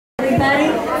everybody?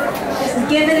 Just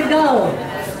give it a go.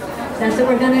 That's what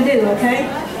we're going to do, okay?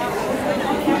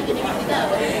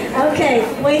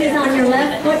 Okay, weight is on your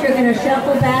left foot. You're going to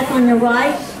shuffle back on your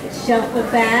right. Shuffle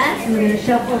back. And we're going to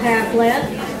shuffle half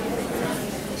left.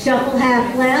 Shuffle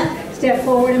half left. Step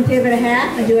forward and pivot a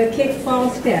half and do a kick, fall,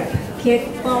 step. Kick,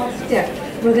 fall, step.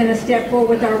 We're going to step forward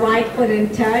with our right foot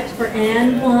and touch for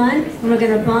and 1. And we're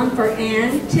going to bump for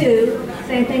and 2.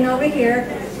 Same thing over here.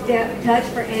 Step, touch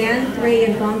for and 3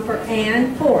 and bump for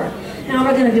and 4. Now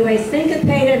we're going to do a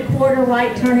syncopated quarter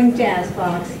right turning jazz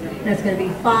box. That's going to be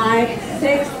 5,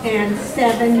 6, and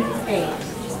 7,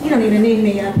 8. You don't even need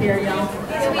me up here, y'all.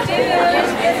 Yes, we do. Yes,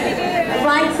 we do.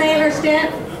 Right sailor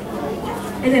step.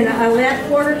 And then a left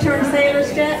quarter turn sailor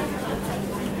step.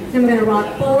 Then we're going to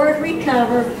rock forward,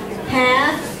 recover,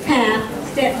 half,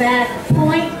 half, step back,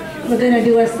 point. We're going to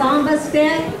do a samba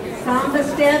step,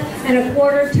 and a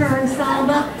quarter turn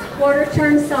samba,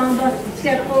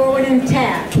 step forward and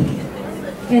tap.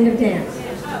 End of dance.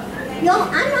 Y'all,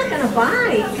 I'm not going to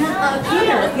bite. Come up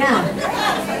here. Yeah.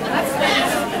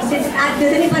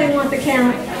 Does anybody want the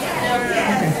count?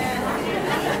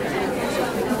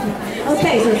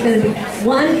 Okay, so it's going to be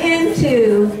 1 and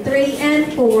 2, 3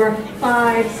 and 4,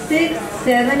 5, 6,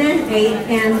 7 and 8,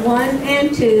 and 1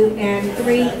 and 2, and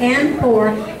 3 and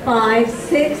 4, 5,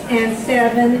 6, and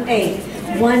 7, 8.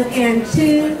 1 and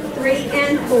 2, 3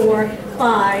 and 4,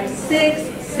 5,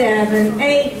 6, 7,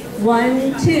 8.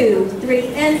 1, 2, 3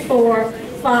 and 4,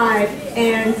 5,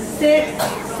 and 6,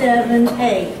 7, 8.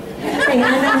 Hey, I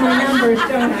know my numbers,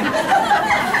 don't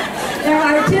I? There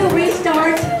are 2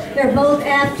 restarts. They're both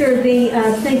after the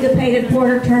syncopated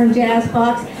quarter turn jazz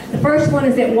box. The first one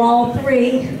is at wall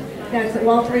 3. That's at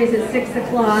wall 3 is at 6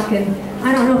 o'clock, and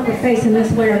I don't know if we're facing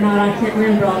this way or not. I can't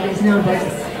remember all these numbers.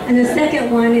 And the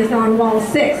second one is on wall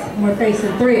 6, and we're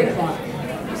facing 3 o'clock.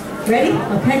 Ready?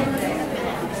 Okay.